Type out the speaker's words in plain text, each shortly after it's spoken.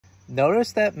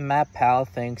Notice that Matt Powell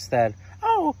thinks that,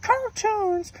 oh,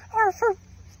 cartoons are for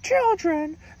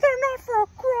children. They're not for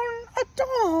grown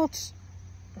adults.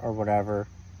 Or whatever.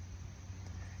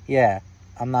 Yeah,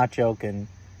 I'm not joking.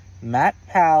 Matt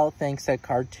Powell thinks that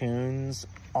cartoons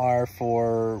are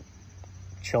for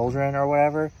children or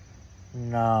whatever.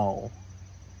 No.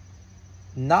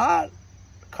 Not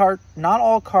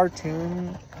all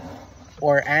cartoon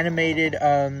or animated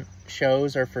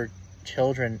shows are for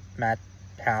children, Matt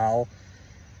Powell.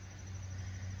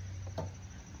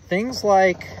 Things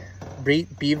like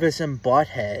Beavis and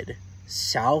Butthead,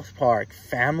 South Park,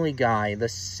 Family Guy, The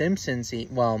Simpsons,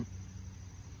 The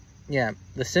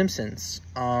Simpsons.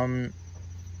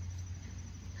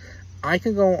 I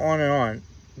could go on and on.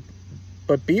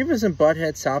 But Beavis and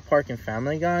Butthead, South Park, and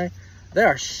Family Guy, they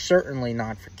are certainly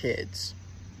not for kids.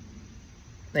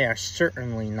 They are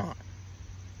certainly not.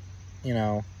 You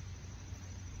know,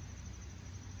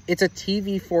 it's a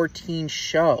TV-14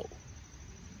 show.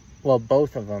 Well,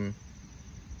 both of them.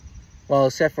 Well,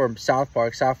 except for South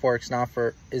Park. South Park's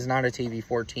is not a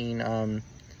TV-14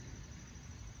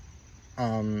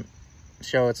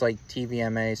 show. It's like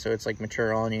TVMA, so it's like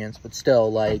mature audience, but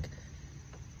still, like,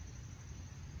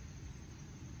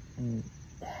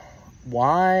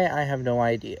 why? I have no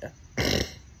idea.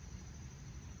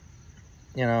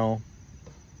 You know.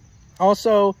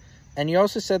 Also, and you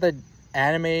also said that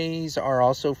animes are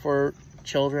also for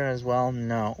children as well.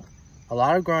 No. A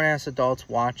lot of grown-ass adults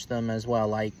watch them as well,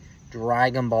 like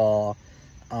Dragon Ball,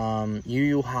 Yu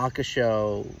Yu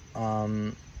Hakusho.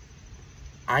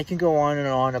 I can go on and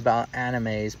on about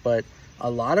animes, but a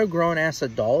lot of grown-ass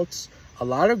adults, a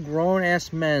lot of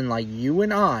grown-ass men like you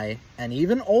and I, and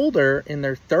even older, in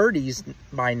their 30s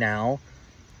by now,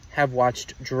 have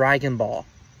watched Dragon Ball.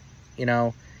 You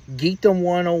know, Geekdom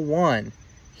 101.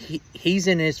 He's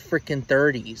in his freaking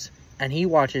 30s, and he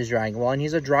watches Dragon Ball, and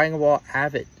he's a Dragon Ball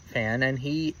avid fan, and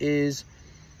he is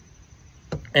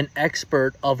an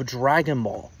expert of Dragon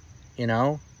Ball, you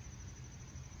know?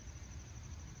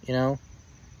 You know?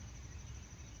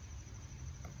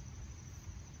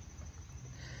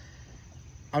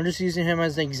 I'm just using him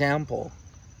as an example.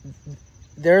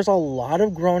 There's a lot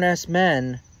of grown-ass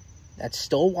men that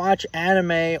still watch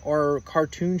anime or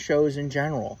cartoon shows in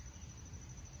general.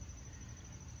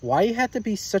 Why you have to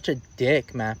be such a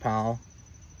dick, Matt Powell?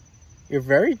 You're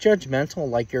very judgmental,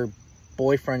 like your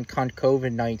boyfriend caught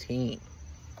COVID-19.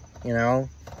 You know?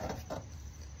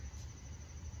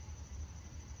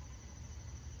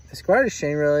 It's quite a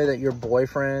shame, really, that your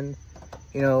boyfriend,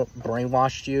 you know,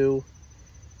 brainwashed you.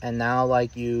 And now,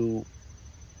 like, you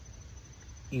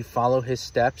follow his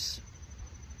steps.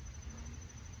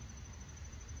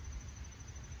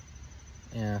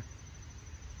 Yeah.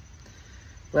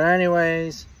 But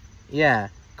anyways, yeah.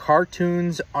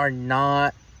 Cartoons are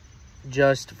not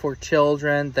just for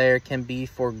children. They can be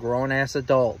for grown-ass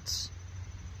adults.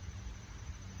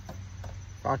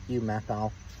 Fuck you, Matt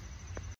Powell.